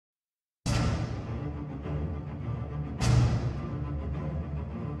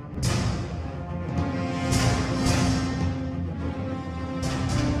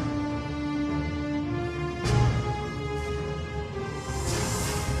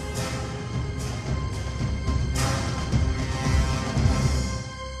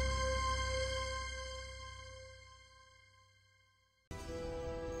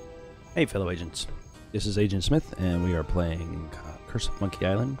Hey fellow agents, this is Agent Smith and we are playing Curse of Monkey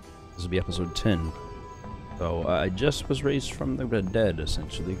Island. This will be episode 10. So I just was raised from the dead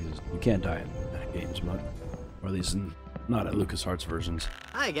essentially, because you can't die in games, or at least not at LucasArts versions.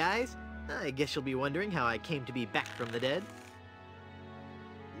 Hi guys, I guess you'll be wondering how I came to be back from the dead.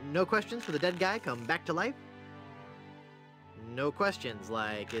 No questions for the dead guy come back to life? No questions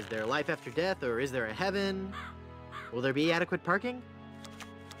like, is there life after death or is there a heaven? Will there be adequate parking?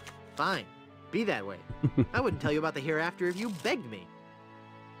 Fine, be that way. I wouldn't tell you about the hereafter if you begged me.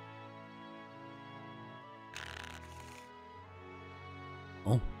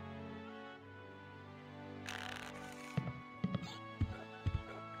 Oh.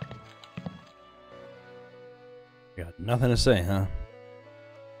 Got nothing to say, huh?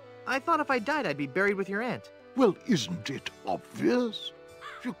 I thought if I died I'd be buried with your aunt. Well, isn't it obvious?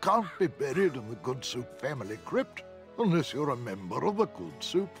 You can't be buried in the Goodsoup family crypt unless you're a member of the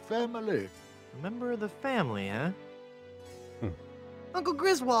Goodsoup family. A member of the family, huh? Uncle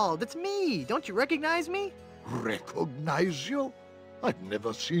Griswold, it's me! Don't you recognize me? Recognize you? I've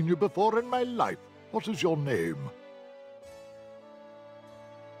never seen you before in my life. What is your name?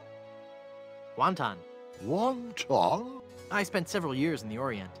 Wonton. Wonton? I spent several years in the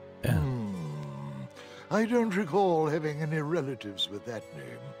Orient. Yeah. I don't recall having any relatives with that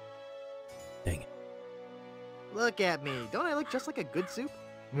name. Dang it. Look at me. Don't I look just like a good soup?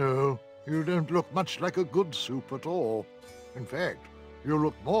 No, you don't look much like a Goodsoup at all. In fact, you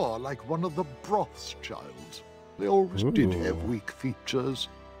look more like one of the Broth's childs. They always did have weak features.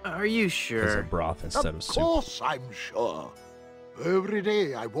 Are you It's a sure? broth instead of soup. Of course I'm sure. Every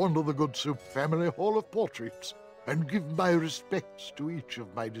day I wander the Goodsoup family hall of portraits and give my respects to each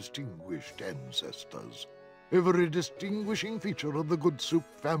of my distinguished ancestors. Every distinguishing feature of the Goodsoup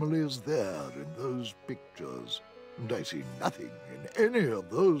family is there in those pictures, and I see nothing in any of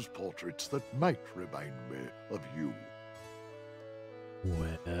those portraits that might remind me of you.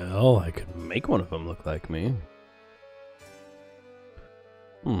 Well, I could make one of them look like me.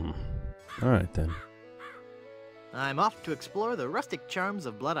 Alright then. I'm off to explore the rustic charms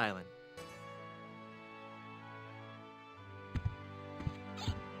of Blood Island.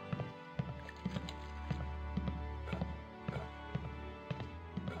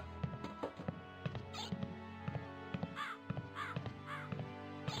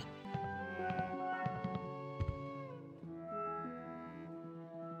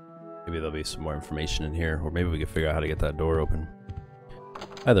 Maybe there'll be some more information in here, or maybe we can figure out how to get that door open.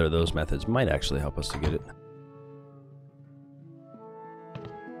 Either of those methods might actually help us to get it.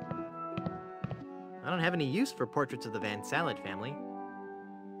 I don't have any use for portraits of the Van Salad family.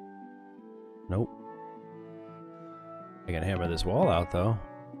 Nope. I can hammer this wall out though.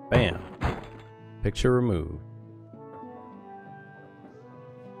 Bam! Picture removed.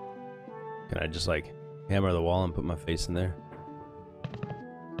 Can I just like hammer the wall and put my face in there?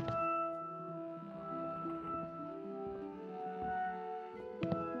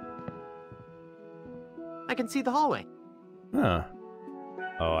 I can see the hallway. Huh.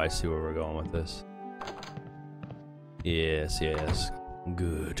 Oh, I see where we're going with this. Yes, yes.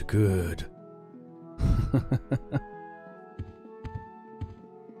 Good, good.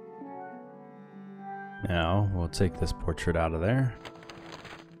 Now, we'll take this portrait out of there.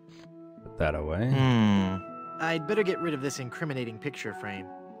 Put that away. I'd better get rid of this incriminating picture frame.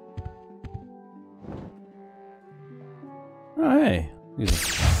 Oh, hey.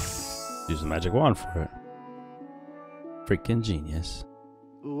 Use the magic wand for it. Freaking genius.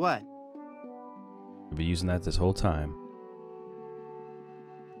 What? You'll be using that this whole time.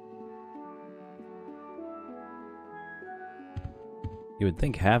 You would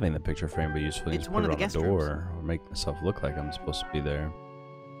think having the picture frame would be useful. You It's just one put of it the on guest the rooms. door or make myself look like I'm supposed to be there.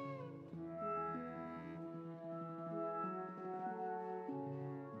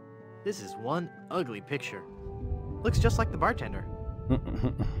 This is one ugly picture. Looks just like the bartender.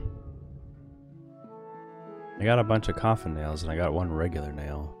 I got a bunch of coffin nails and I got one regular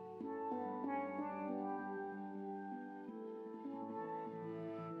nail.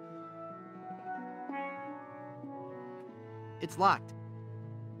 It's locked.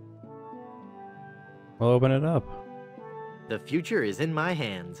 Well, open it up. The future is in my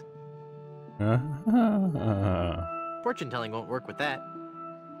hands. Fortune telling won't work with that.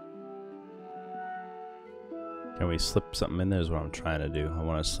 Can we slip something in there is what I'm trying to do. I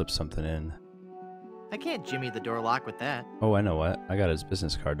want to slip something in. I can't jimmy the door lock with that. Oh, I know what. I got his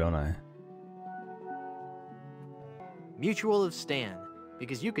business card, don't I? Mutual of Stan,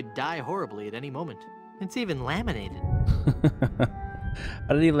 because you could die horribly at any moment. It's even laminated.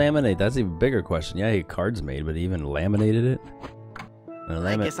 How did he laminate? That's an even bigger question. Yeah, he had cards made, but he even laminated it?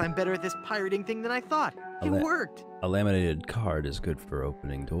 I guess I'm better at this pirating thing than I thought. It worked. A laminated card is good for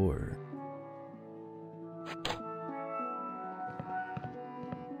opening door.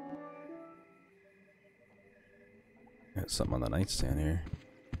 Got something on the nightstand here.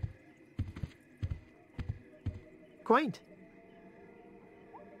 Quaint.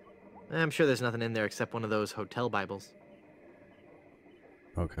 I'm sure there's nothing in there except one of those hotel Bibles.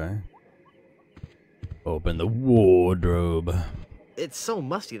 Okay. Open the wardrobe. It's so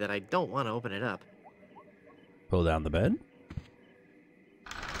musty that I don't want to open it up. Pull down the bed.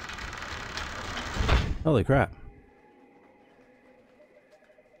 Holy crap.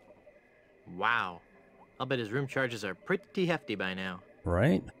 Wow. I'll bet his room charges are pretty hefty by now.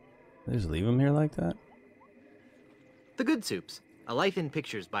 Right? They just leave him here like that? The Goodsoups. A Life in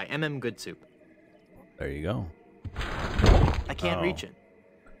Pictures by M.M. Goodsoup. There you go. I can't reach it.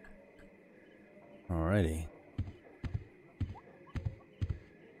 Alrighty.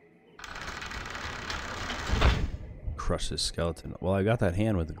 Crush his skeleton. Well, I got that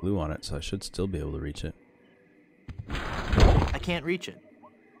hand with the glue on it, so I should still be able to reach it. I can't reach it.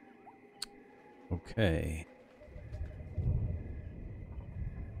 Okay.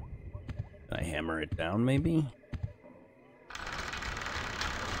 Can I hammer it down, maybe?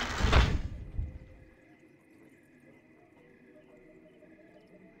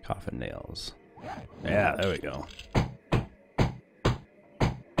 Coffin nails. Yeah, there we go.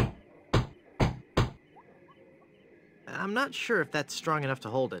 I'm not sure if that's strong enough to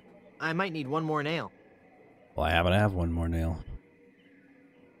hold it. I might need one more nail. Well, I happen to have one more nail.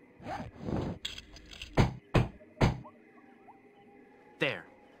 There.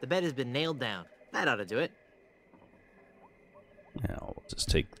 The bed has been nailed down. That ought to do it. Now, we'll just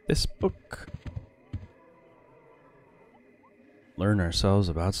take this book. Learn ourselves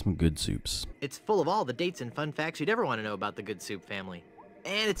about some Goodsoups. It's full of all the dates and fun facts you'd ever want to know about the Goodsoup family.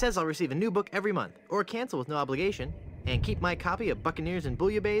 And it says I'll receive a new book every month, or cancel with no obligation, and keep my copy of Buccaneers and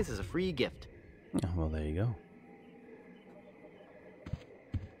Bouillabaisse as a free gift. Yeah, well, there you go.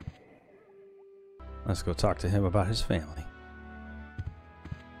 Let's go talk to him about his family.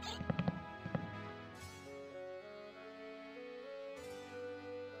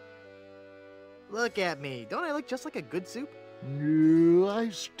 Look at me. Don't I look just like a Goodsoup? No, I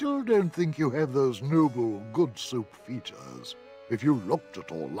still don't think you have those noble Goodsoup features. If you looked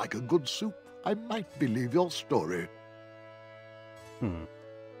at all like a Goodsoup, I might believe your story.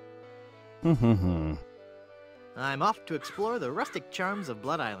 I'm off to explore the rustic charms of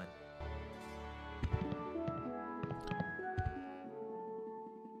Blood Island.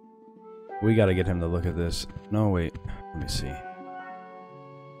 We gotta get him to look at this. No, wait. Let me see.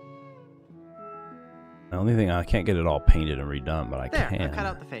 The only thing, I can't get it all painted and redone, but I There, can. I cut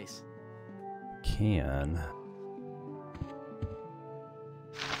out the face. Can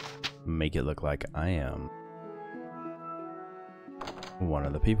make it look like I am one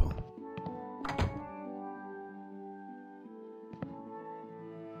of the people.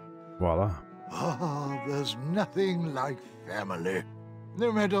 Voila. Ah, there's nothing like family.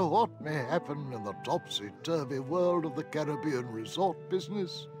 No matter what may happen in the topsy-turvy world of the Caribbean resort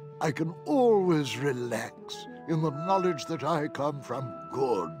business, I can always relax in the knowledge that I come from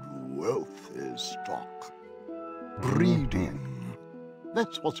good, wealthy stock. Breeding.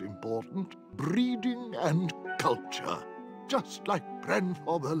 That's what's important. Breeding and culture. Just like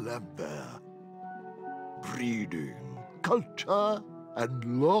Grandfather Lambert. Breeding, culture,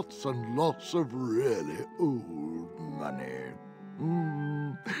 and lots of really old money.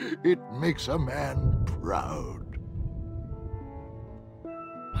 It makes a man proud.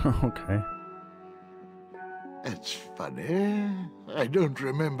 Okay. It's funny. I don't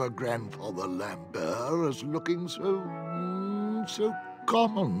remember Grandfather Lambert as looking so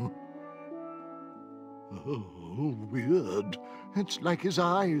common. Oh, weird. It's like his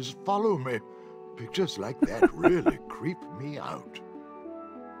eyes follow me. Pictures like that really creep me out.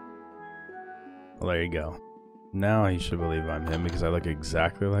 Well, there you go. Now he should believe I'm him because I look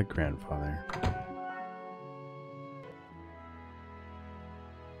exactly like Grandfather.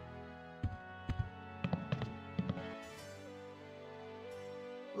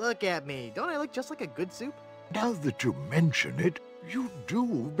 Look at me. Don't I look just like a Goodsoup? Now that you mention it, you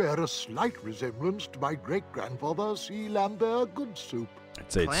do bear a slight resemblance to my great-grandfather, C. Lambert Goodsoup.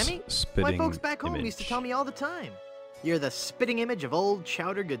 I'd say Clammy? it's spitting My folks back home image. used to tell me all the time. You're the spitting image of old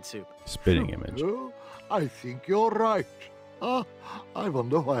Chowder Goodsoup. Spitting image. Oh, I think you're right. Ah, I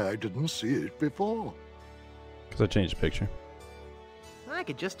wonder why I didn't see it before. Because I changed the picture. I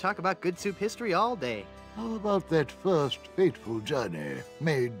could just talk about Goodsoup history all day. How about that first fateful journey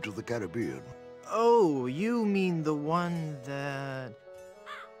made to the Caribbean? Oh, you mean the one that...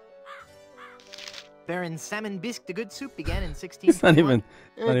 Baron Salmon Bisque de Goodsoup began in It's not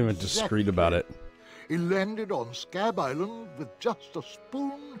 1621. even discreet about it. He landed on Scab Island with just a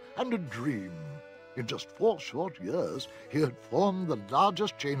spoon and a dream. In just 4 short years, he had formed the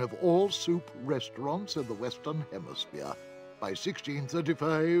largest chain of all soup restaurants in the Western Hemisphere. By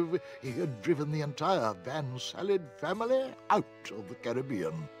 1635, he had driven the entire Van Salad family out of the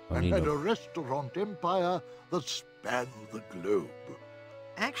Caribbean and had a restaurant empire that spanned the globe.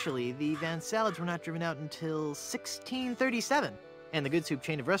 Actually, the Van Salads were not driven out until 1637, and the Goodsoup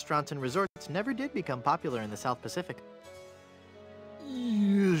chain of restaurants and resorts never did become popular in the South Pacific.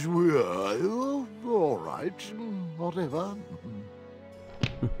 Yes, we are. All right, whatever.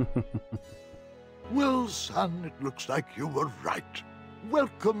 Well, son, it looks like you were right.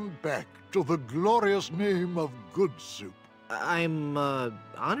 Welcome back to the glorious name of Goodsoup. I'm,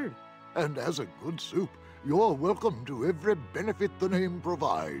 honored. And as a Goodsoup, you're welcome to every benefit the name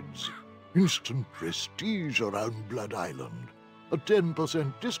provides. Instant prestige around Blood Island. A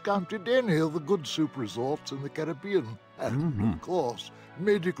 10% discount at any of the Goodsoup resorts in the Caribbean. And, of course,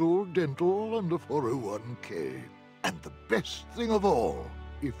 medical, dental, and a 401k. And the best thing of all,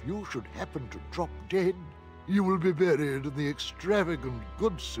 if you should happen to drop dead, you will be buried in the extravagant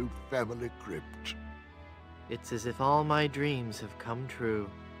Goodsoup family crypt. It's as if all my dreams have come true.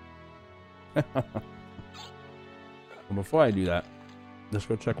 Well, before I do that, let's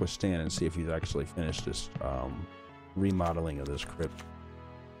go check with Stan and see if he's actually finished this remodeling of this crypt.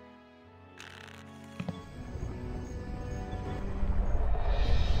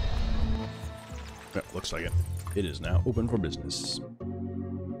 Yeah, looks like it. It is now open for business.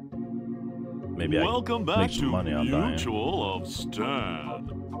 Maybe Welcome I can back make some to money on dying. Mutual of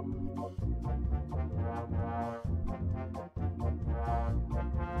Stan.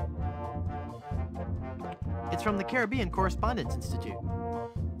 It's from the Caribbean Correspondence Institute.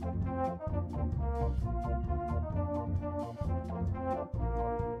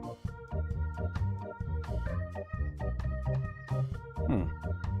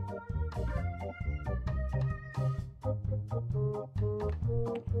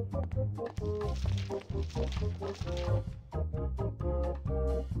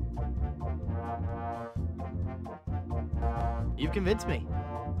 You've convinced me.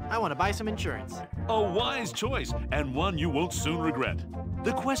 I want to buy some insurance. A wise choice, and one you won't soon regret.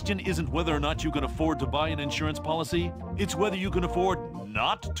 The question isn't whether or not you can afford to buy an insurance policy, it's whether you can afford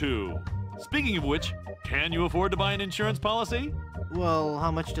not to. Speaking of which, can you afford to buy an insurance policy? Well,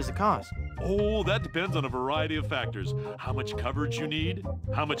 how much does it cost? Oh, that depends on a variety of factors. How much coverage you need,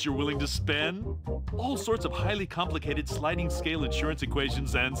 how much you're willing to spend, all sorts of highly complicated sliding scale insurance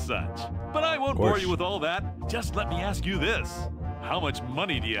equations and such. But I won't bore you with all that. Just let me ask you this. How much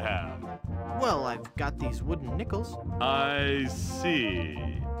money do you have? Well, I've got these wooden nickels. I see.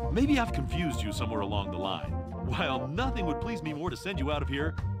 Maybe I've confused you somewhere along the line. While nothing would please me more to send you out of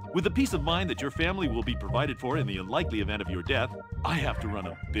here, with the peace of mind that your family will be provided for in the unlikely event of your death, I have to run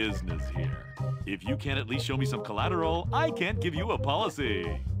a business here. If you can't at least show me some collateral, I can't give you a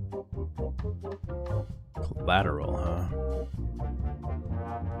policy. Collateral, huh?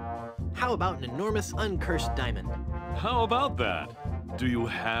 How about an enormous uncursed diamond? How about that? Do you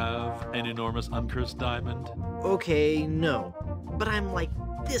have an enormous uncursed diamond? Okay, no. But I'm like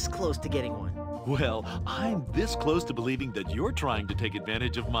this close to getting one. Well, I'm this close to believing that you're trying to take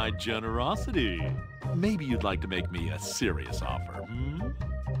advantage of my generosity. Maybe you'd like to make me a serious offer,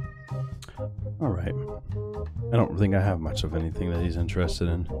 All right. I don't think I have much of anything that he's interested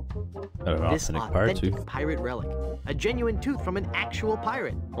in. An This authentic pirate authentic tooth. pirate relic. A genuine tooth from an actual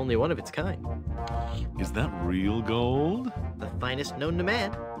pirate. Only one of its kind. Is that real gold? The finest known to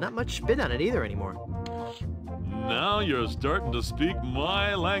man. Not much spit on it either anymore. Now you're starting to speak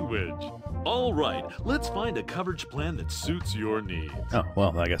my language. All right, let's find a coverage plan that suits your needs. Oh,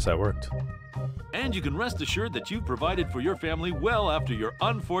 well, I guess that worked. And you can rest assured that you've provided for your family well after your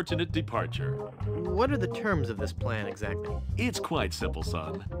unfortunate departure. What are the terms of this plan exactly? It's quite simple,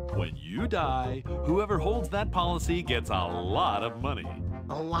 son. When you die, whoever holds that policy gets a lot of money.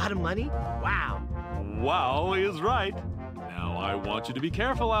 A lot of money? Wow. Wow is right. Now I want you to be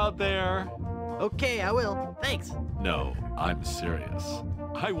careful out there. Okay, I will. Thanks. No, I'm serious.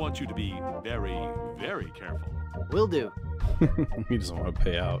 I want you to be very, very careful. Will do. He doesn't want to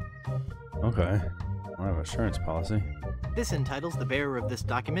pay out. Okay. I don't have an insurance policy. This entitles the bearer of this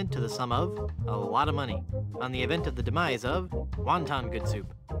document to the sum of a lot of money on the event of the demise of Wonton Goodsoup.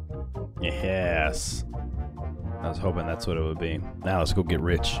 Yes. I was hoping that's what it would be. Now let's go get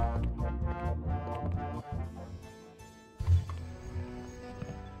rich.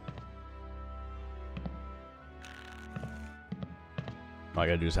 All I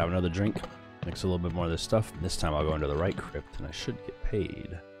gotta do is have another drink. Mix a little bit more of this stuff. And this time I'll go into the right crypt, and I should get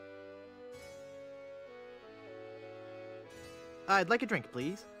paid. I'd like a drink,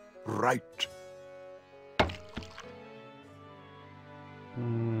 please. Right.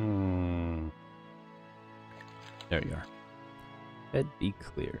 There you are. Head be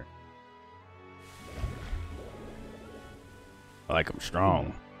clear. I like them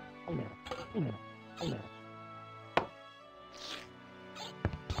strong.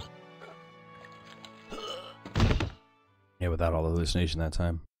 Yeah, without all the hallucination that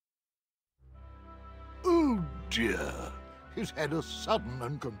time. Oh dear. He's had a sudden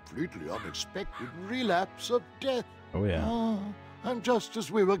and completely unexpected relapse of death. Oh yeah. And just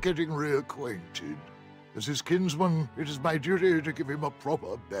as we were getting reacquainted, as his kinsman, it is my duty to give him a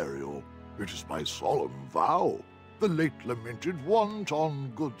proper burial. It is my solemn vow. The late lamented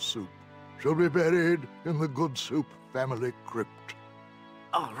wonton Goodsoup shall be buried in the Goodsoup family crypt.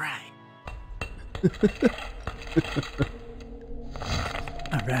 All right.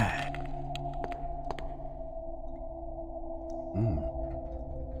 All right.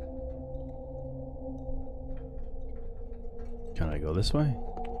 Can I go this way?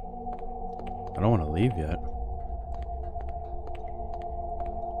 I don't want to leave yet.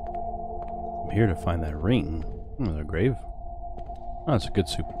 I'm here to find that ring. The grave. Oh, it's a good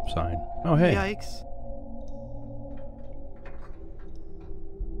soup sign. Oh, hey. Yikes.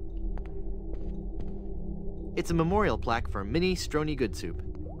 It's a memorial plaque for Mini Strony Goodsoup.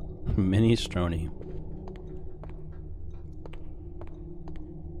 Mini Strony.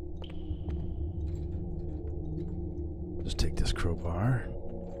 Just take this crowbar.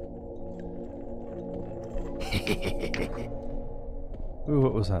 Ooh,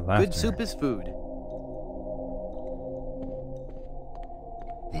 what was that laughter? Good soup is food.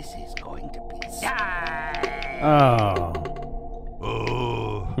 This is going to be Oh.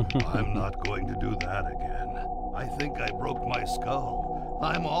 Oh, I'm not going to do that again. I think I broke my skull.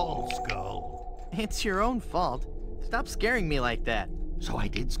 I'm all skull. It's your own fault. Stop scaring me like that. So I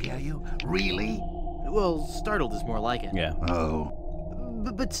did scare you? Really? Well, startled is more like it. Yeah. Oh.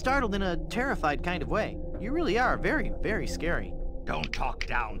 But startled in a terrified kind of way. You really are very, very scary. Don't talk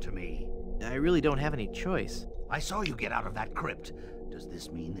down to me. I really don't have any choice. I saw you get out of that crypt. Does this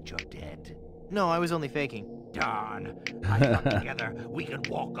mean that you're dead? No, I was only faking. Darn. I thought together we could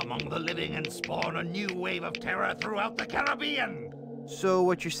walk among the living and spawn a new wave of terror throughout the Caribbean. So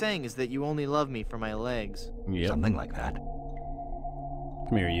what you're saying is that you only love me for my legs. Yep. Something like that.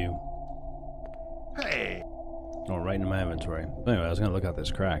 Come here, you. Hey. Oh, right into my inventory. Anyway, I was gonna look out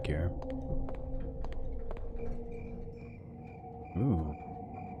this crack here. Ooh.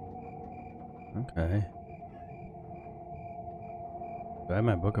 Okay. Do I have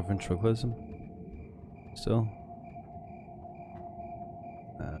my book of ventriloquism? Still?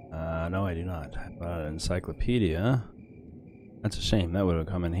 No, I do not. But an encyclopedia. That's a shame. That would have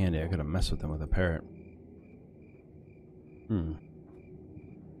come in handy. I could have messed with them with a parrot.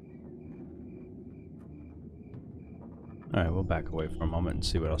 Alright, we'll back away for a moment and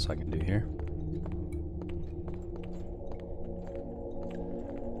see what else I can do here.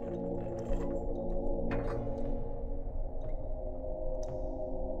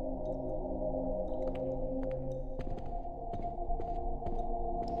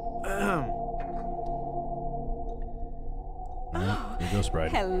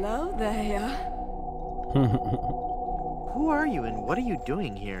 Sprite. Hello there. Who are you and what are you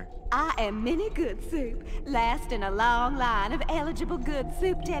doing here? I am Minnie Goodsoup, last in a long line of eligible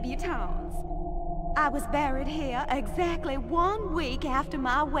Goodsoup debutantes. I was buried here exactly 1 week after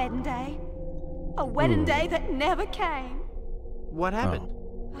my wedding day. A wedding day that never came. What happened?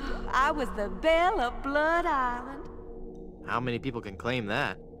 I was the belle of Blood Island. How many people can claim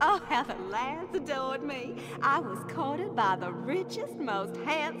that? Oh, how the lads adored me. I was courted by the richest, most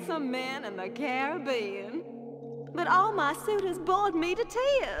handsome men in the Caribbean. But all my suitors bored me to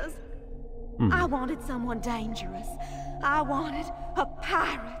tears. I wanted someone dangerous. I wanted a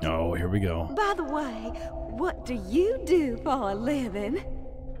pirate. Oh, here we go. By the way, what do you do for a living?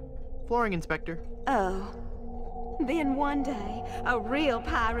 Flooring inspector. Oh. Then one day, a real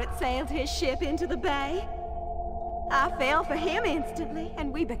pirate sailed his ship into the bay. I fell for him instantly,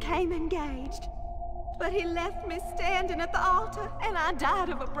 and we became engaged. But he left me standing at the altar, and I died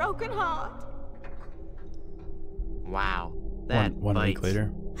of a broken heart. Wow. That one week bites.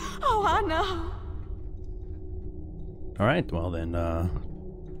 later. Oh, I know. Alright, well then,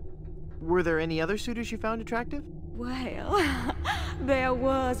 Were there any other suitors you found attractive? Well, there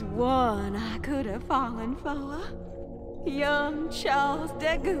was one I could have fallen for. Young Charles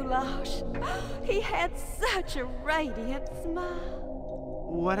de Goulash. He had such a radiant smile.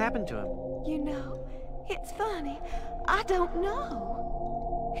 What happened to him? You know, it's funny. I don't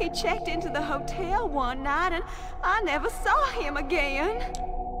know. He checked into the hotel one night and I never saw him again.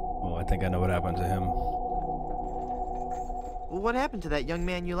 Oh, I think I know what happened to him. What happened to that young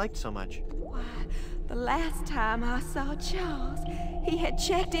man you liked so much? Why, the last time I saw Charles, he had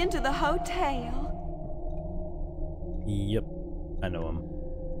checked into the hotel. Yep, I know him.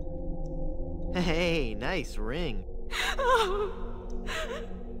 Hey, nice ring. Oh,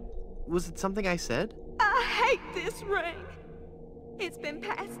 Was it something I said? I hate this ring. It's been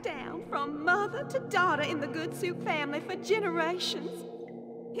passed down from mother to daughter in the Goodsoup family for generations.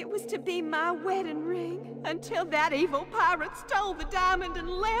 It was to be my wedding ring until that evil pirate stole the diamond and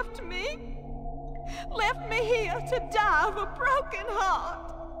left me. Left me here to die of a broken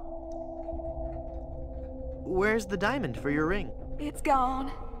heart. Where's the diamond for your ring? It's gone.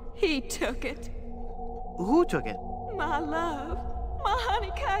 He took it. Who took it? My love, my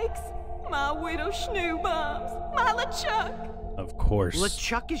honey cakes, my widow schnoobums, my LeChuck. Of course.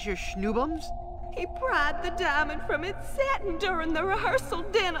 LeChuck is your schnoobums? He pried the diamond from its satin during the rehearsal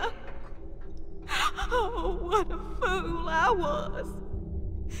dinner. Oh, what a fool I was.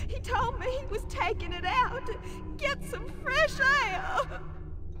 He told me he was taking it out to get some fresh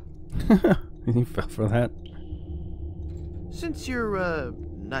air. You fell for that? Since you're,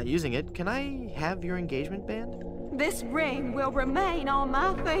 not using it, can I have your engagement band? This ring will remain on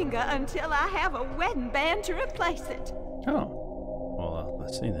my finger until I have a wedding band to replace it. Oh. Well,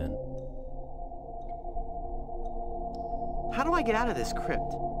 let's see then. How do I get out of this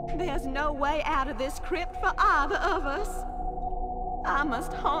crypt? There's no way out of this crypt for either of us. I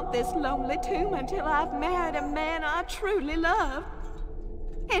must haunt this lonely tomb until I've married a man I truly love.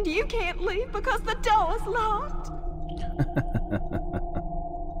 And you can't leave because the door's locked.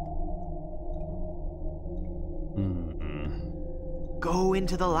 Go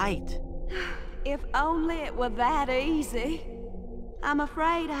into the light. If only it were that easy. I'm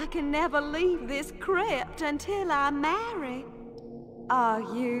afraid I can never leave this crypt until I marry. Are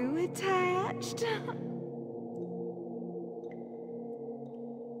you attached?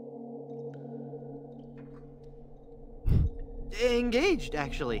 Engaged,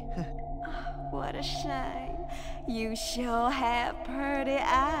 actually. What a shame. You sure have pretty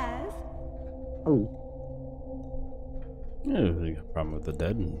eyes. Yeah, there's a problem with the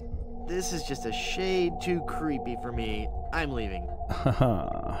dead. This is just a shade too creepy for me. I'm leaving. Alright.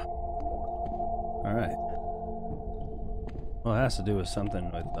 Well, it has to do with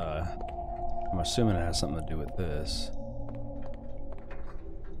something with, I'm assuming it has something to do with this.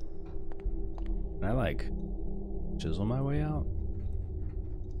 Can I, like, chisel my way out?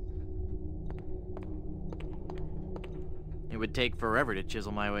 It would take forever to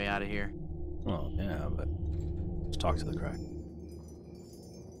chisel my way out of here. Well, yeah, but let's talk to the crack.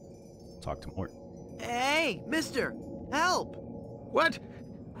 Talk to Mort. Hey, mister! Help! What?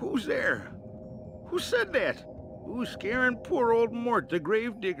 Who's there? Who said that? Who's scaring poor old Mort, the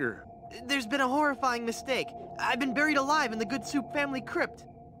gravedigger? There's been a horrifying mistake. I've been buried alive in the Goodsoup family crypt.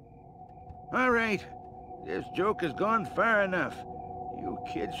 All right. This joke has gone far enough. You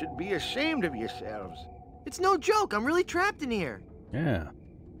kids should be ashamed of yourselves. It's no joke. I'm really trapped in here. Yeah.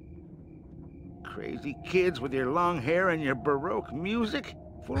 Crazy kids with your long hair and your Baroque music.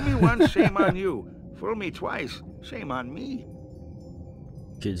 Fool me once, shame on you. Fool me twice, shame on me.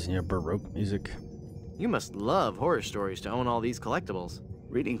 Kids in your Baroque music. You must love horror stories to own all these collectibles.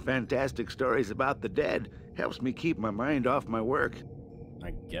 Reading fantastic stories about the dead helps me keep my mind off my work.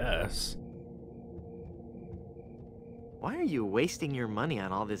 I guess. Why are you wasting your money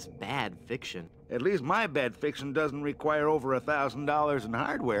on all this bad fiction? At least my bad fiction doesn't require over $1,000 in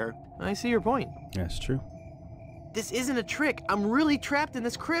hardware. I see your point. That's true. This isn't a trick. I'm really trapped in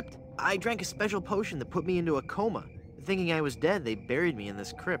this crypt. I drank a special potion that put me into a coma. Thinking I was dead, they buried me in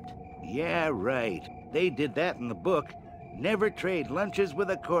this crypt. Yeah, right. They did that in the book. Never trade lunches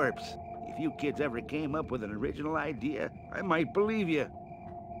with a corpse. If you kids ever came up with an original idea, I might believe you.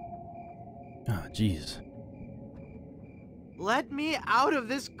 Oh, jeez. Let me out of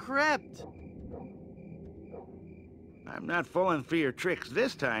this crypt! I'm not falling for your tricks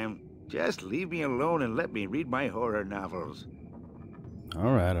this time. Just leave me alone and let me read my horror novels.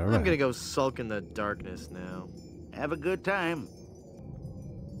 Alright, alright. I'm gonna go sulk in the darkness now. Have a good time.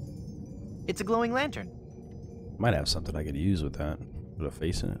 It's a glowing lantern. Might have something I could use with that. Put a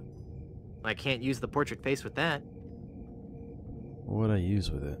face in it. I can't use the portrait face with that. What would I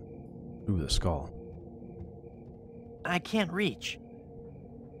use with it? Ooh, the skull. I can't reach.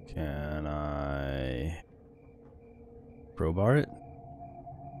 Can I crowbar it?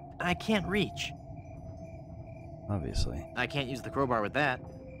 I can't reach. Obviously. I can't use the crowbar with that.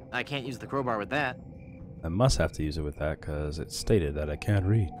 I can't use the crowbar with that. I must have to use it with that because it stated that I can't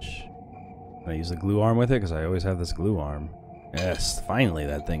reach. Can I use the glue arm with it? Because I always have this glue arm. Yes, finally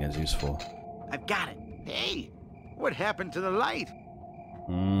that thing is useful. I've got it. Hey, what happened to the light?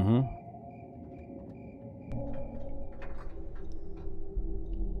 Mm-hmm.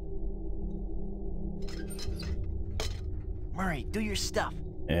 Murray, do your stuff.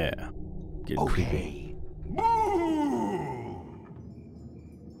 Yeah. Get creepy.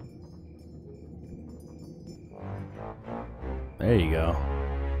 There you go.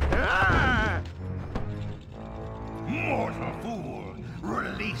 Ah! Mortal fool!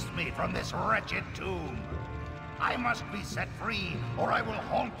 Release me from this wretched tomb! I must be set free, or I will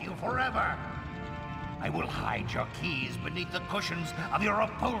haunt you forever! I will hide your keys beneath the cushions of your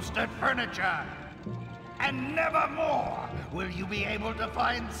upholstered furniture! And never more will you be able to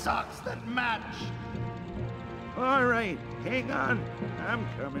find socks that match! All right, hang on. I'm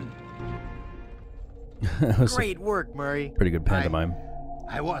coming. That was Great work, Murray. pretty good pantomime.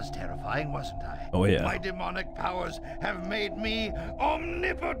 I was terrifying, wasn't I? Oh, yeah. My demonic powers have made me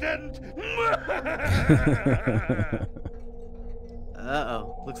omnipotent!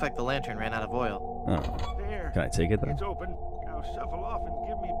 Uh-oh. Looks like the lantern ran out of oil. Oh. There. Can I take it, though? It's open. Now shuffle off and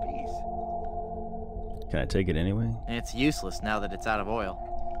give me peace. Can I take it anyway? It's useless now that it's out of oil.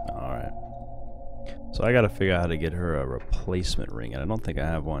 Alright. So I gotta figure out how to get her a replacement ring, and I don't think I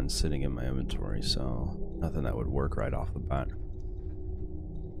have one sitting in my inventory, so nothing that would work right off the bat.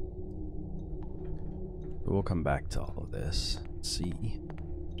 But we'll come back to all of this. See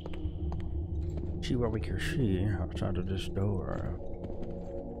what we can see outside of this door.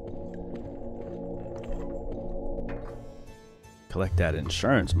 Collect that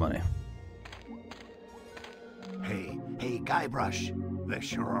insurance money. Hey, Guybrush. There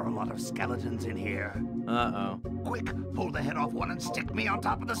sure are a lot of skeletons in here. Uh-oh. Quick, pull the head off one and stick me on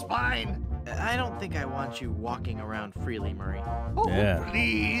top of the spine. I don't think I want you walking around freely, Murray. Oh, Yeah.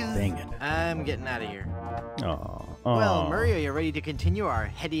 please. Dang it. I'm getting out of here. Oh. Well, Murray, are you ready to continue our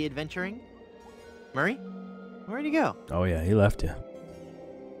heady adventuring? Murray? Where'd he go? Oh yeah, he left you.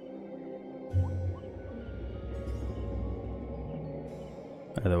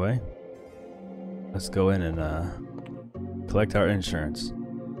 By the way, let's go in and collect our insurance.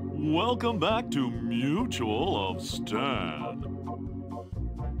 Welcome back to Mutual of Stan.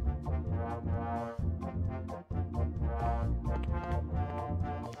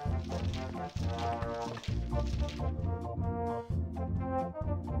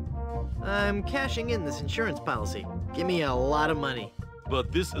 I'm cashing in this insurance policy. Give me a lot of money.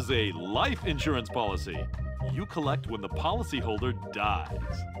 But this is a life insurance policy. You collect when the policyholder dies.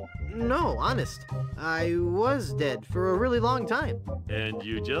 No, honest. I was dead for a really long time. And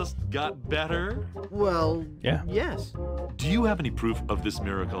you just got better? Well, Yeah. yes. Do you have any proof of this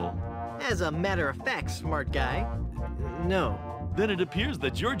miracle? As a matter of fact, smart guy, no. Then it appears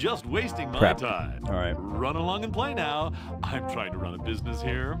that you're just wasting my Crap. time. All right. Run along and play now. I'm trying to run a business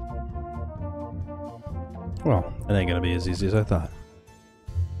here. Well, it ain't gonna be as easy as I thought.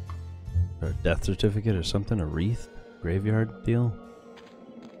 A death certificate or something? A wreath? Graveyard deal?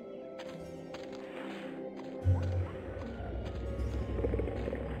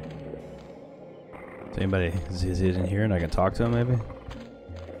 Is he in here and I can talk to him maybe?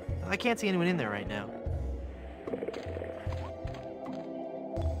 I can't see anyone in there right now.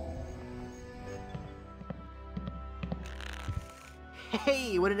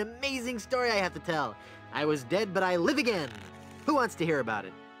 Hey, what an amazing story I have to tell. I was dead, but I live again. Who wants to hear about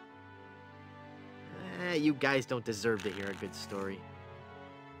it? You guys don't deserve to hear a good story.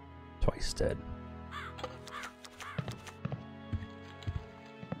 Twice dead.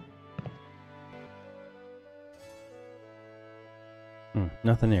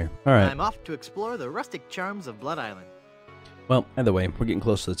 Nothing here. Alright. I'm off to explore the rustic charms of Blood Island. Well, either way, we're getting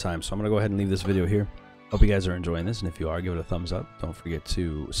close to the time, so I'm going to go ahead and leave this video here. Hope you guys are enjoying this, and if you are, give it a thumbs up. Don't forget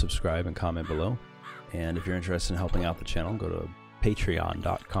to subscribe and comment below. And if you're interested in helping out the channel, go to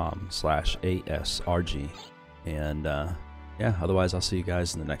patreon.com/ASRG. And yeah, otherwise I'll see you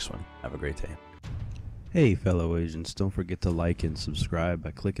guys in the next one. Have a great day. Hey fellow agents, don't forget to like and subscribe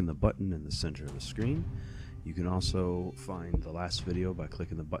by clicking the button in the center of the screen. You can also find the last video by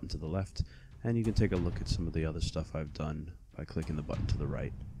clicking the button to the left, and you can take a look at some of the other stuff I've done by clicking the button to the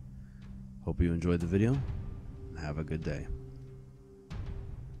right. Hope you enjoyed the video, and have a good day.